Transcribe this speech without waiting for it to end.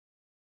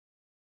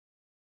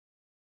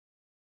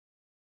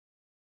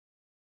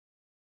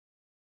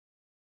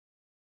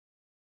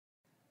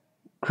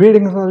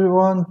Greetings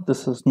everyone,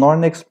 this is not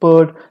an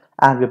expert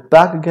and we're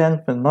back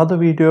again with another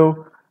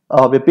video.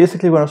 We're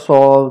basically going to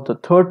solve the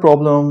third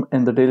problem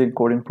in the daily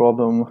coding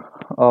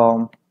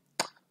um,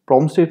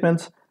 problem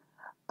statements.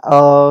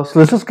 So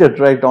let's just get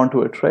right down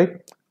to it, right?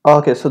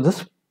 Okay, so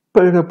this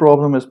particular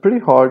problem is pretty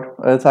hard.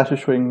 It's actually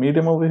showing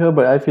medium over here,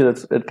 but I feel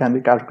it can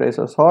be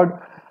categorized as hard.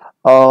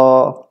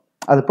 Uh,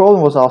 and the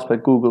problem was asked by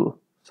Google.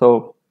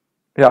 So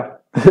yeah,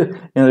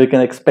 you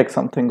can expect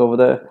something over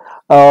there.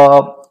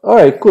 All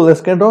right, cool.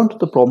 Let's get down to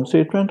the problem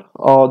statement.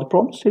 The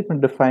problem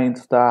statement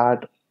defines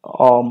that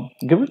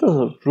given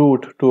the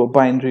root to a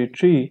binary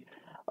tree,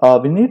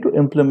 we need to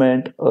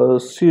implement a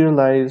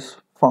serialize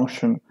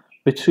function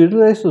which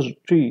serializes a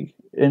tree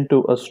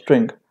into a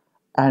string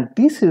and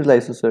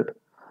deserializes it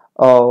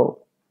uh,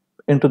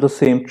 into the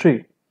same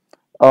tree.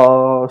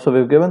 So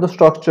we've given the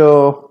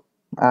structure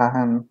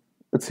and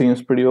it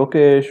seems pretty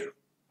okay.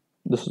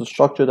 This is the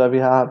structure that we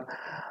have,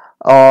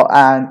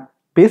 and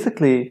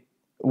basically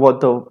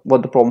what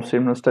the problem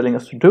statement is telling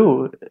us to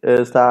do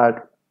is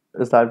that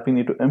we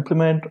need to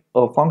implement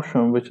a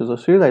function which is a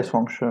serialized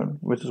function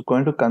which is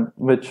going to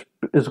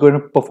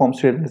perform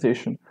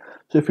serialization.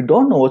 So if you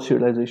don't know what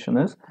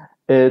serialization is,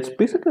 it's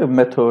basically a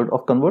method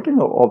of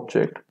converting an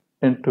object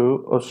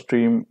into a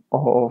stream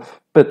of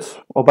bits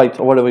or bytes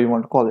or whatever you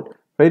want to call it,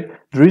 right?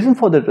 The reason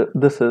for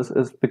this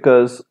is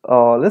because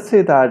let's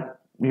say that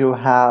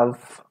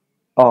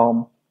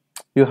um,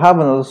 you have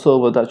another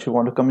server that you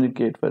want to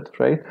communicate with,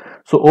 right?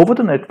 So over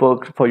the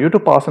network, for you to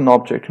pass an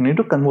object, you need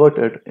to convert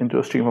it into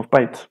a stream of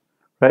bytes,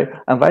 right?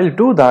 And while you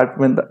do that,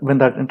 when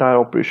that entire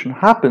operation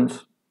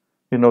happens,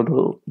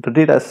 the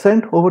data is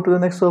sent over to the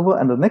next server,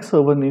 and the next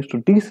server needs to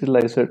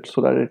deserialize it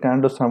so that it can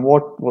understand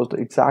what was the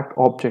exact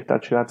object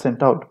that you had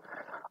sent out.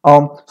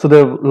 So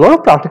there are a lot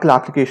of practical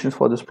applications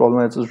for this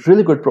problem. It's a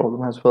really good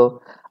problem as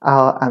well.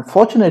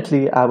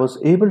 Unfortunately, I was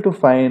able to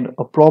find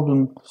a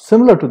problem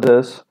similar to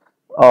this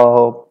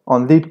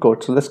on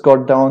LeetCode. So let's go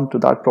down to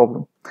that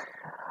problem.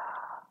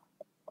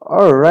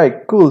 All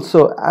right, cool.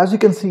 So as you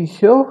can see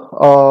here,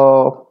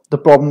 the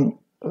problem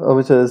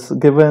which is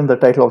given, the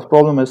title of the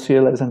problem is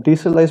Serialize and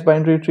Deserialize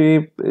binary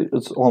tree.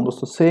 It's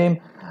almost the same.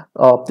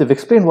 They've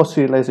explained what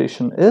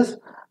serialization is,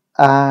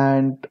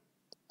 and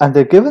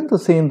they're given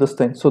this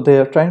thing. So they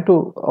are trying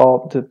to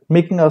they're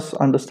making us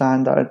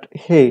understand that,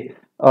 hey,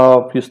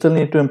 you still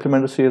need to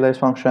implement a serialize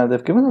function. And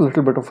they've given a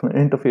little bit of an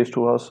interface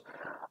to us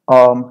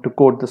to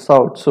code this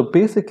out. So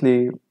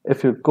basically,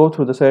 if you go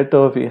through this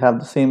editor, we have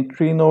the same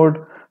tree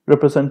node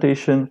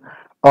representation,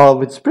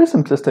 which is pretty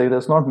simplistic.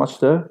 There's not much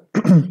there.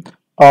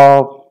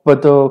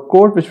 But the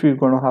code which we're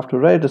going to have to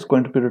write is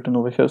going to be written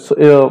over here.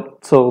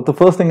 So the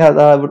first thing that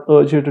I would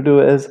urge you to do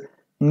is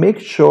make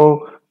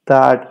sure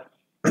that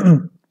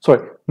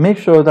make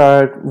sure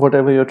that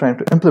whatever you're trying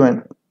to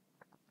implement,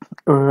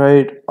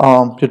 right,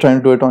 you're trying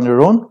to do it on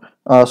your own.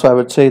 So I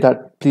would say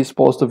that please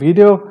pause the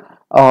video.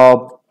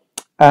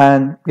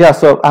 And yeah,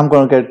 so I'm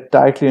going to get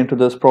directly into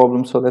this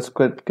problem. So let's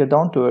get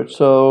down to it.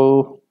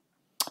 So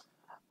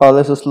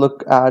let's just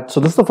look at, so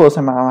this is the first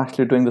time I'm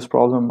actually doing this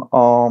problem.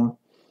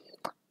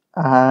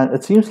 And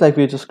it seems like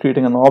we're just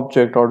creating an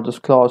object out of this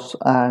class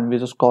and we're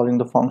just calling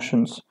the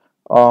functions.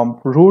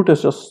 Root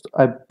is just,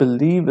 I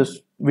believe,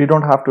 we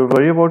don't have to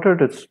worry about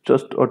it. It's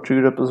just a tree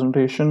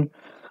representation.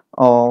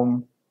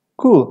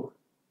 Cool.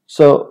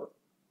 So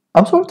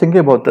I'm sort of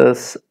thinking about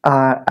this,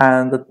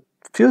 and the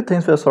few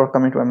things that are sort of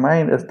coming to my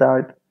mind is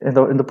that in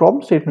the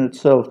problem statement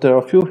itself, there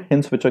are a few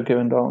hints which are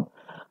given down.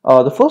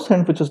 The first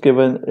hint which is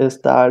given is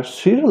that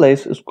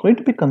serialize is going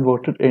to be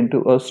converted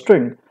into a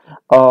string,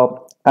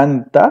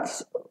 and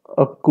that's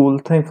a cool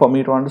thing for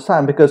me to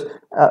understand, because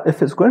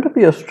if it's going to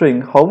be a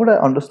string, how would I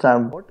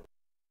understand what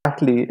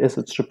exactly is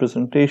its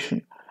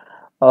representation?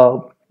 Uh,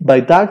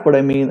 by that, what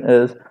I mean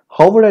is,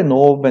 how would I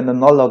know when the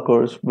null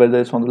occurs, whether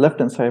it's on the left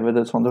hand side,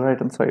 whether it's on the right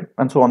hand side,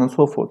 and so on and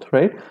so forth,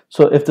 right?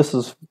 So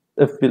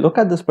if we look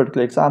at this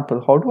particular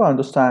example, how do I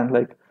understand,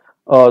 like,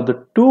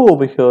 the 2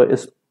 over here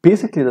is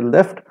basically the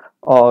left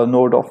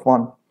node of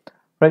 1,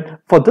 right?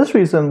 For this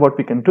reason, what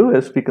we can do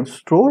is we can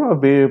store our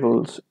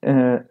variables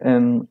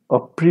in a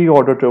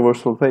pre-order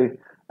traversal way,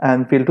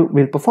 and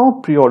we'll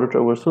perform pre-order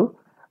traversal,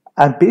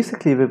 and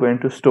basically we're going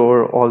to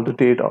store all the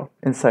data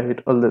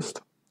inside a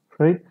list,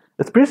 right?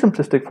 It's pretty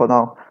simplistic for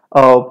now,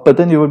 but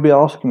then you would be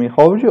asking me,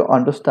 how would you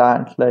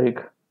understand, like,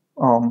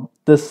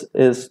 this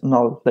is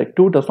null, like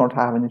 2 does not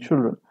have any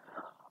children?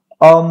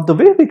 The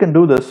way we can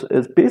do this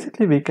is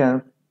basically we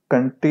can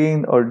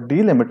contain a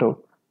delimiter,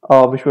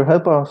 which will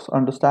help us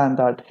understand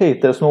that, hey,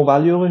 there's no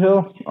value over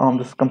here,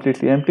 this is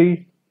completely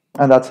empty,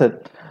 and that's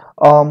it.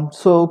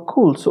 So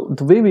cool. So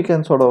the way we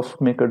can sort of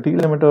make a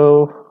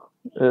delimiter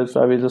is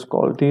I will just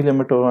call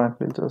delimiter, and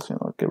we'll just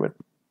give it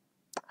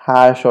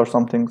hash or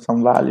something,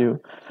 some value,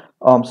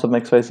 some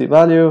xyz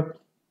value.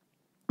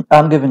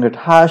 I'm giving it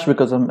hash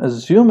because I'm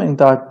assuming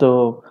that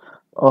the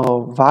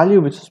value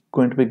which is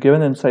going to be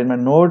given inside my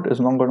node is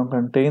not going to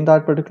contain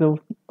that particular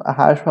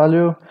hash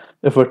value.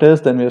 If it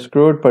is, then we're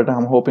screwed, but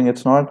I'm hoping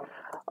it's not.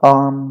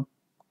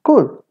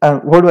 Cool.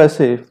 And what do I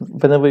say?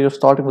 Whenever you're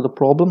starting with a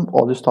problem,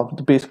 always start with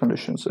the base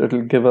conditions.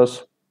 It'll give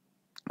us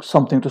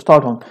something to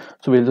start on.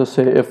 So we'll just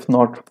say if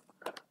not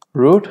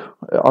root,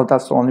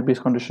 that's the only base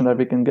condition that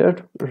we can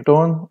get,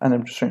 return an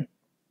empty string.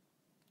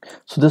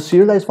 So the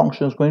serialize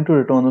function is going to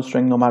return a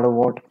string no matter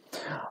what.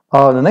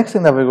 The next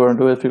thing that we're going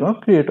to do is we're going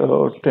to create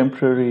a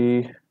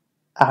temporary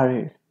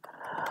array.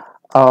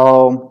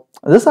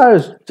 This array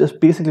is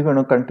just basically going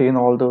to contain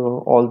all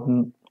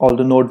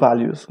the node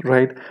values,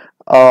 right?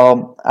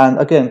 And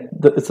again,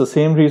 it's the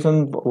same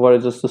reason what I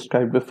just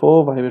described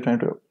before why we're trying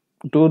to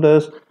do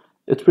this.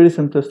 It's pretty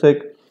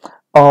simplistic.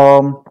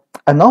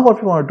 And now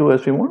what we want to do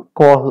is we want to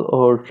call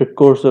a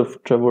recursive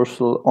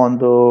traversal on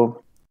the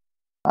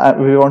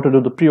we want to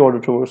do the pre-order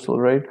traversal,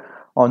 right,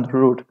 on the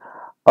root.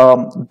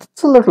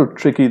 It's a little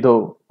tricky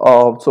though.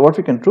 So what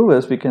we can do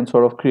is we can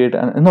sort of create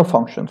an inner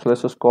function. So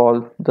let's just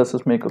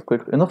make a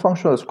quick inner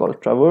function. Let's call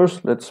it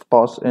traverse. Let's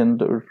pass in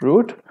the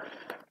root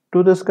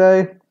to this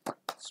guy.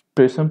 It's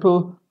pretty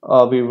simple.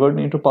 We would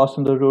need to pass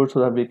in the root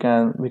so that we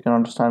can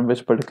understand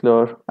which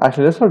particular.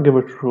 Actually, let's not give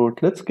it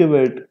root. Let's give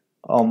it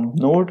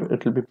node.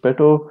 It will be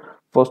better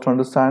for us to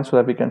understand so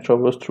that we can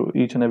traverse through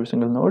each and every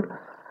single node.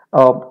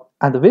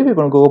 And the way we're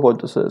going to go about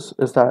this is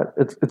that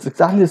it's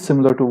exactly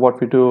similar to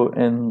what we do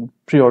in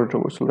pre-order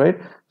traversal, right?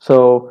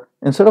 So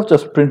instead of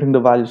just printing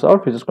the values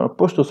out, we're just going to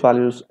push those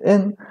values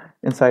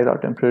inside our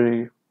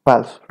temporary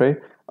vals,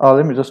 right?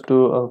 Let me just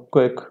do a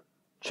quick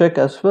check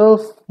as well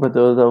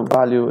whether the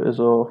value is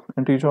a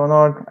integer or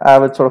not. I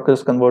have it sort of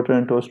just converted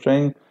into a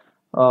string,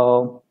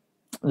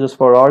 just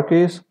for our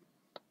case.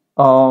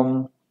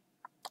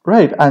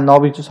 Right, and now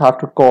we just have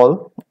to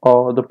call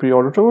the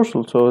pre-order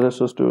traversal. So let's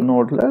just do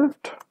node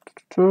left.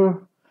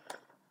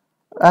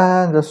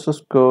 And let's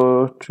just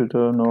go to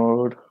the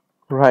node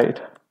right.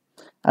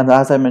 And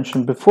as I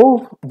mentioned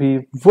before,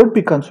 we would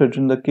be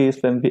considering the case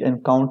when we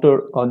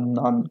encounter a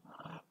none,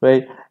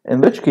 right?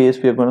 In which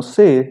case we are going to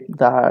say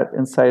that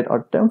inside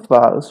our temp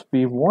vals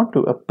we want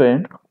to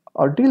append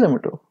our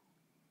delimiter.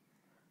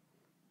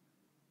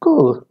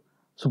 Cool.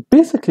 So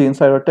basically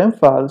inside our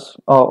temp vals,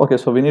 okay,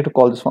 so we need to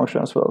call this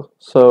function as well.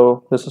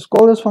 So let's just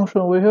call this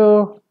function over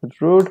here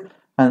with root.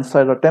 And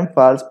inside our temp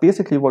vals,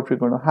 basically what we're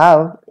going to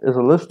have is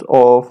a list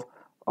of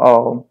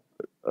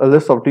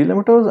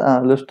delimiters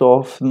and a list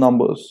of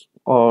numbers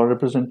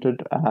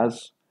represented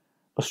as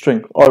a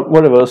string or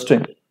whatever, a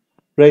string,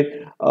 right?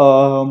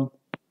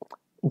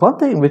 One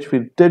thing which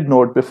we did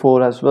note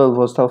before as well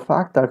was the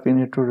fact that we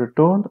need to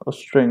return a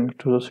string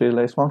to the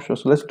serialize function.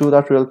 So let's do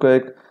that real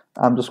quick.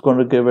 I'm just going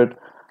to give it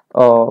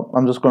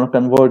I'm just going to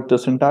convert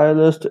this entire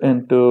list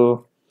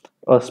into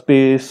a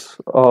space,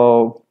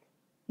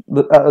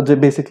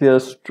 basically a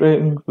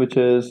string which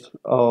is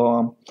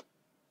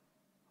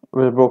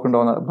we're broken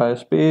down by a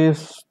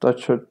space. That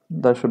should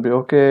be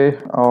okay.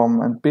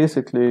 And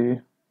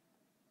basically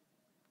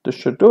this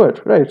should do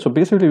it, right? So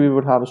basically we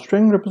would have a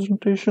string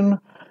representation,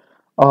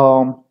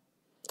 and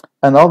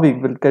now we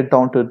will get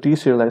down to the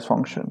deserialize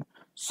function.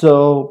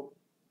 So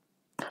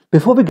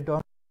before we get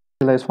down to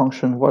the deserialize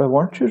function, what I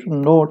want you to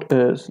note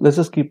is, let's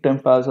just keep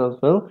temp as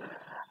well.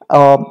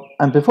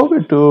 And before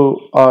we do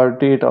our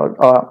data,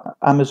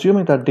 I'm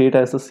assuming that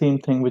data is the same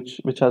thing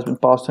which has been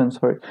passed in.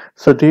 Sorry,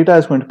 so data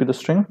is going to be the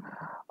string.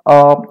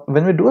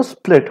 When we do a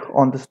split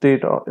on this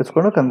data, it's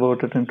going to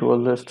convert it into a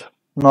list.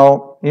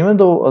 Now, even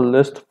though a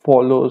list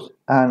follows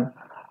an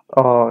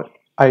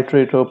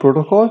iterator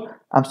protocol,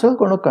 I'm still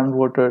going to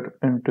convert it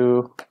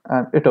into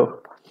an iter.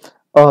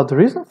 The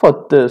reason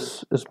for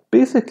this is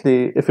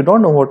basically, if you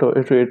don't know what an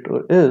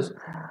iterator is,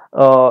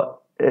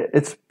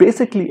 it's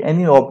basically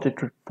any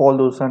object that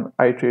follows an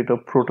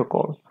iterator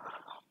protocol.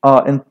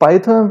 In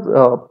Python,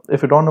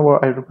 if you don't know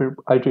what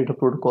iterator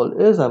protocol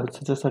is, I would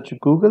suggest that you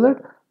Google it.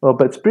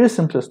 But it's pretty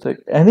simplistic.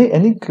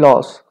 Any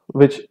class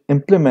which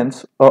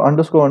implements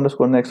underscore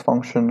underscore next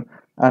function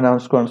and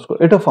underscore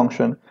underscore iter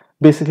function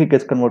basically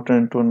gets converted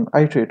into an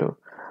iterator.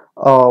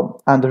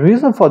 And the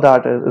reason for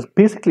that is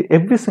basically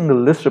every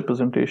single list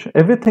representation,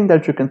 everything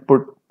that you can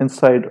put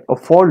inside a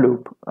for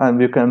loop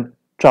and you can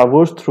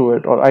traverse through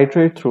it or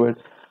iterate through it,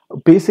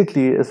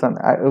 basically is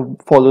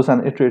follows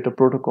an iterator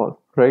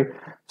protocol, right?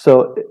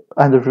 So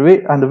and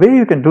the way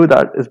you can do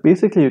that is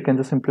basically you can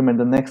just implement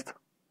the next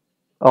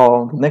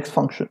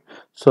function.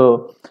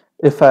 So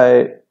if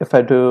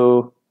I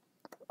do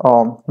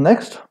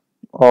next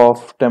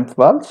of temp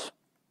vals,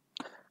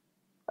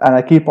 and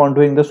I keep on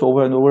doing this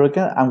over and over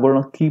again, I'm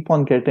going to keep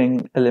on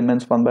getting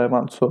elements one by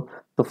one. So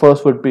the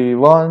first would be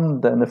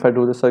 1, then if I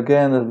do this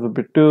again, it would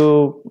be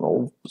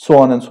 2, so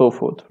on and so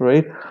forth,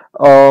 right?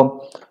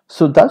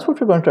 So that's what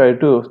we're going to try to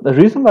do. The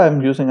reason why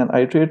I'm using an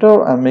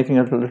iterator and making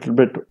it a little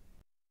bit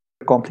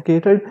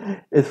complicated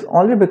is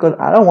only because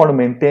I don't want to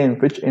maintain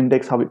which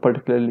index are we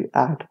particularly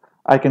at.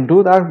 I can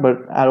do that, but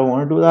I don't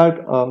want to do that.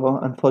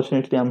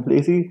 Unfortunately, I'm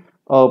lazy.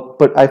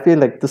 But I feel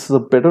like this is a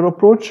better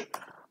approach.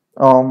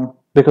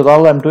 Because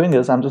all I'm doing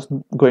is I'm just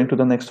going to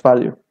the next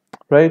value,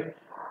 right?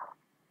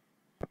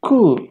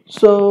 Cool.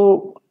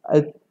 So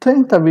I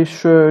think that we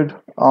should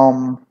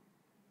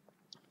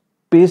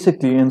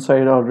basically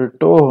inside our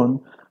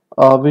return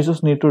we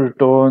just need to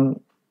return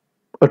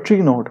a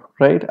tree node,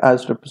 right,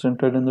 as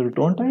represented in the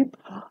return type.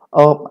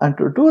 And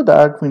to do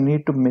that, we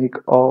need to make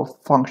a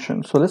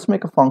function. So let's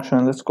make a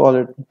function. Let's call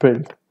it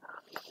build.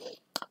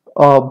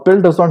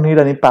 Build does not need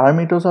any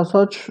parameters as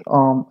such.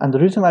 And the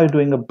reason why we're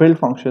doing a build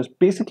function is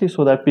basically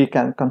so that we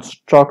can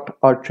construct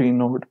our tree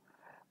node,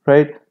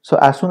 right? So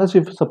as soon as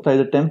you supply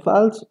the temp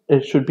files,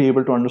 it should be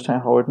able to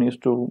understand how it needs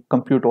to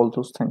compute all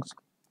those things,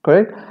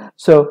 correct?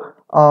 So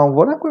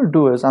what I'm going to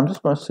do is I'm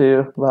just going to say,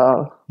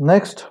 well,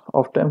 next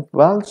of temp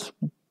vals,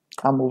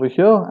 I'm over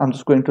here. I'm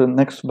just going to the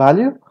next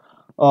value.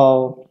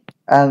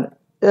 And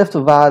if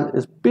the val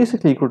is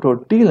basically equal to a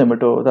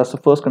delimiter, that's the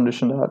first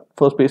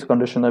base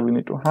condition that we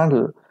need to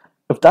handle.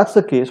 If that's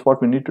the case,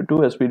 what we need to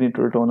do is we need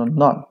to return a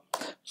none.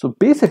 So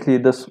basically,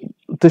 this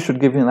should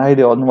give you an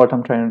idea on what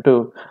I'm trying to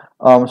do.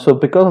 So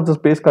because of this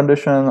base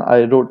condition,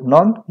 I wrote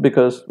none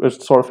because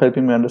it's sort of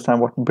helping me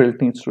understand what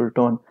build needs to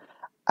return.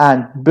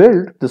 And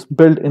this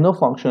build inner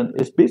function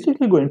is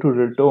basically going to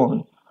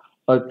return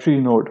a tree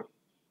node,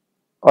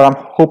 or I'm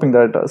hoping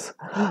that it does.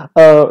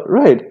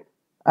 Right.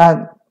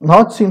 And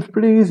now it seems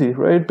pretty easy,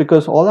 right?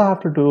 Because all I have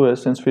to do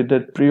is, since we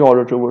did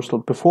pre-order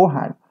traversal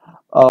beforehand,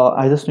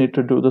 I just need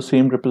to do the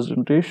same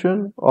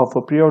representation of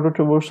a pre-order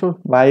traversal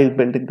while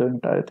building the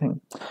entire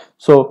thing.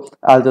 So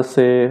I'll just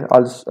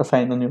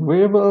assign a new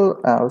variable.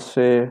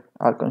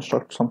 I'll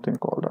construct something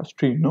called a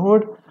tree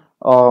node,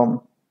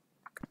 um,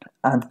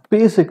 and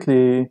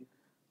basically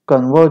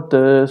convert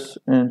this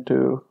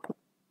into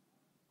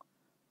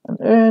an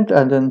int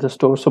and then the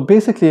store. So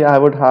basically I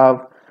would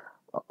have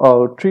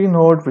a tree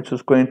node which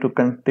is going to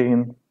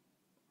contain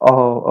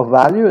a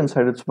value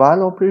inside its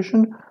val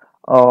operation,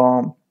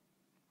 um,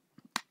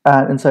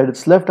 and inside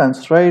its left and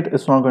its right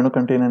it's not going to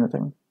contain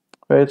anything,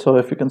 right? So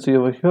if you can see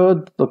over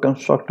here, the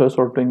constructors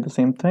are doing the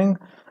same thing.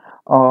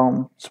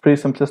 It's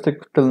pretty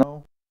simplistic till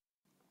now.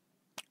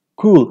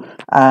 Cool.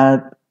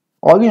 And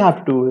all we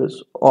have to do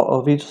is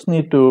we just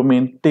need to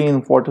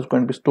maintain what is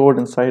going to be stored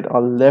inside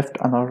our left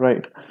and our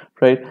right?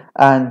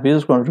 And we're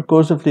just going to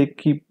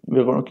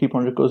we're going to keep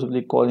on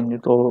recursively calling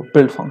it our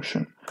build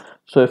function.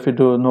 So if we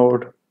do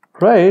node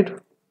right,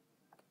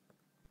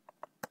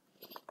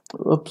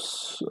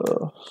 oops,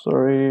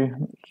 sorry,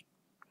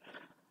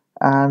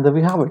 and there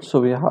we have it. So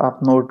we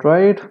have node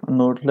right,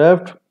 node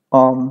left.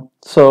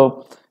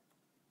 So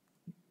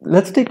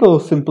let's take a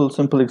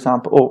simple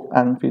example. Oh,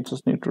 and we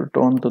just need to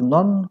return the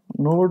none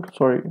node,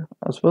 sorry,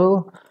 as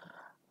well.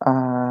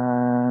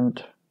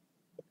 And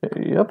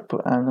yep,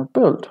 and a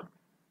build.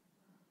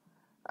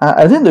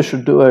 I think this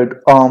should do it.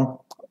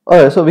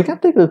 Alright, so we can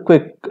take a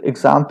quick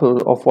example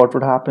of what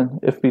would happen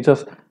if we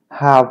just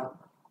have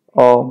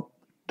um,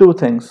 two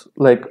things.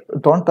 Like,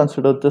 don't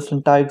consider this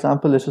entire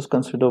example. Let's just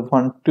consider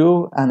 1,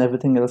 2, and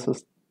everything else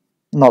is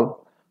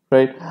null,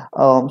 right?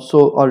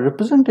 So our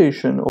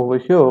representation over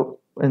here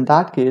in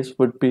that case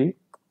would be,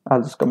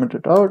 I'll just comment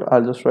it out.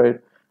 I'll just write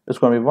it's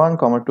going to be 1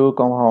 comma 2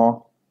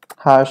 comma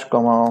hash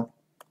comma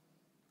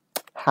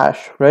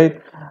hash,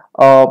 right?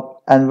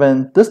 And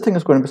when this thing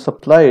is going to be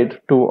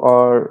supplied to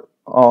our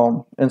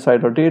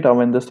inside our data,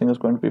 when this thing is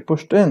going to be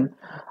pushed in,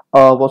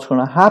 what's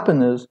going to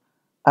happen is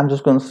I'm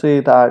just going to say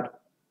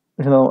that,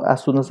 you know,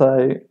 as soon as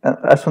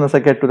I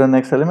get to the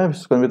next element, which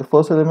is going to be the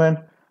first element,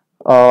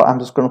 I'm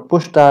just going to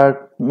push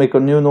that, make a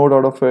new node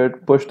out of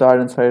it, push that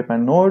inside my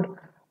node,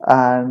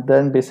 and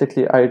then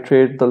basically I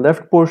iterate the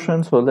left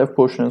portion. So the left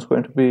portion is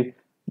going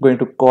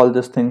to call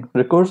this thing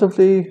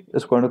recursively.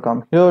 It's going to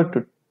come here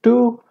to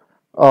 2.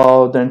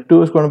 Then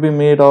 2 is going to be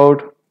made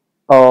out,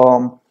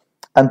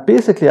 and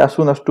basically as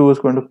soon as 2 is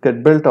going to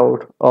get built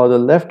out, the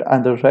left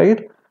and the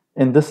right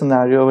in this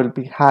scenario will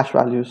be hash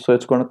values. So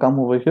it's going to come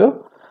over here,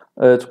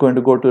 it's going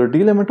to go to the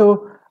delimiter,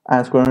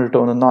 and it's going to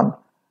return a none,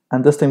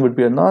 and this thing would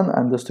be a none,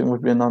 and this thing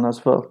would be a none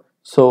as well.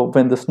 So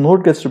when this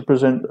node gets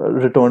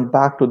returned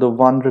back to the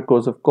one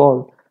recursive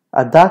call,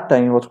 at that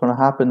time what's going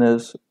to happen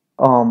is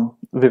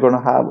we're going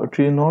to have a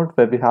tree node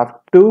where we have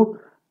 2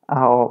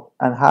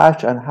 and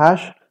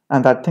hash,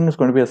 and that thing is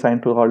going to be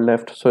assigned to our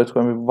left. So it's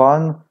going to be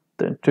 1,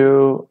 then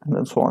 2, and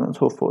then so on and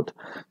so forth.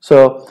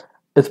 So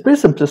it's pretty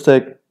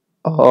simplistic.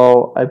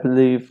 I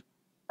believe,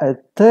 I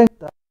think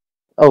that,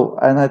 oh,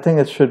 and I think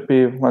it should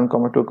be 1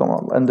 comma 2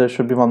 comma, and there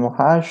should be one more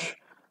hash.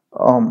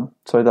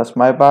 Sorry, that's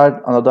my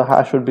bad. Another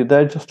hash would be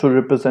there just to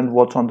represent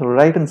what's on the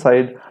right hand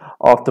side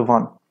of the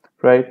 1,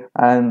 right?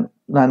 And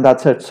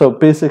that's it. So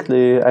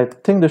basically I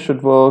think this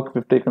should work.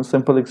 We've taken a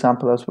simple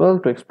example as well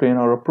to explain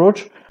our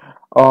approach,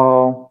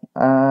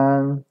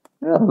 and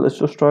yeah, let's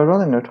just try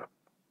running it.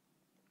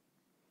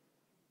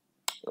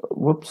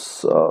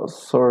 Whoops,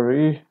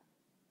 sorry.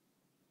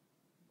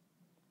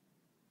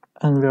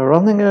 And we are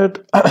running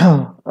it,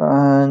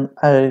 and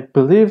I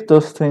believe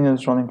this thing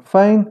is running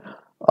fine.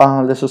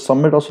 Let's just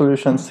submit our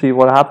solution, see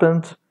what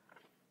happens.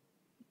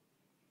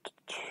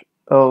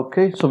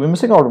 Okay, so we're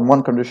missing out on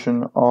one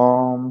condition.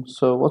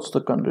 So what's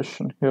the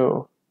condition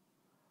here?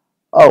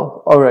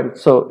 Oh, all right.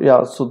 So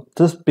yeah, so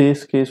this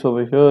base case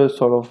over here is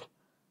sort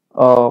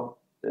of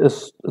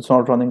it's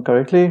not running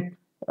correctly.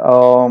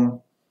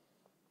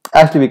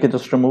 Actually, we can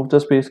just remove the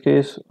space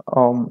case.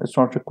 It's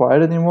not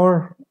required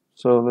anymore.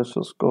 So let's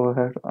just go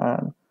ahead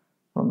and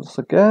run this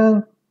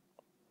again.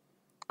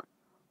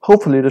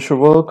 Hopefully this should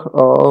work.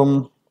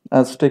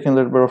 It's taking a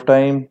little bit of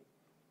time,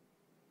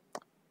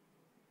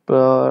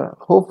 but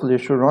hopefully it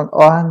should run.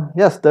 Oh, and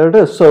yes, there it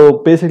is. So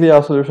basically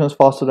our solution is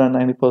faster than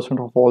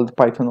 90% of all the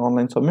Python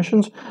online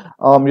submissions.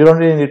 You don't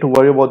really need to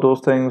worry about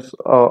those things.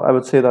 I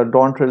would say that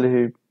don't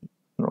really,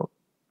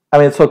 I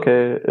mean, it's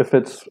okay if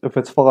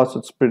it's fast,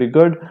 it's pretty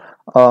good.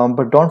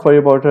 But don't worry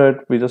about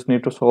it. We just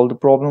need to solve the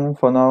problem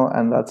for now,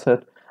 and that's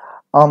it.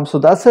 So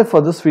that's it for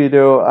this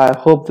video. I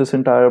hope this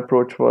entire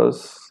approach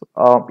was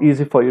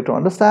easy for you to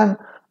understand.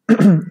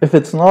 If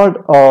it's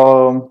not,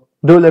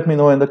 do let me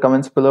know in the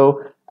comments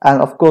below.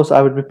 And of course,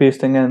 I would be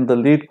pasting in the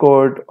lead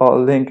code or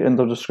link in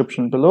the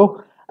description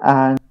below.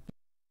 And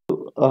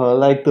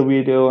like the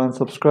video and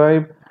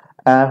subscribe.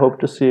 And I hope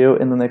to see you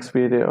in the next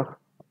video.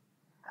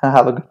 And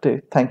have a good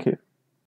day. Thank you.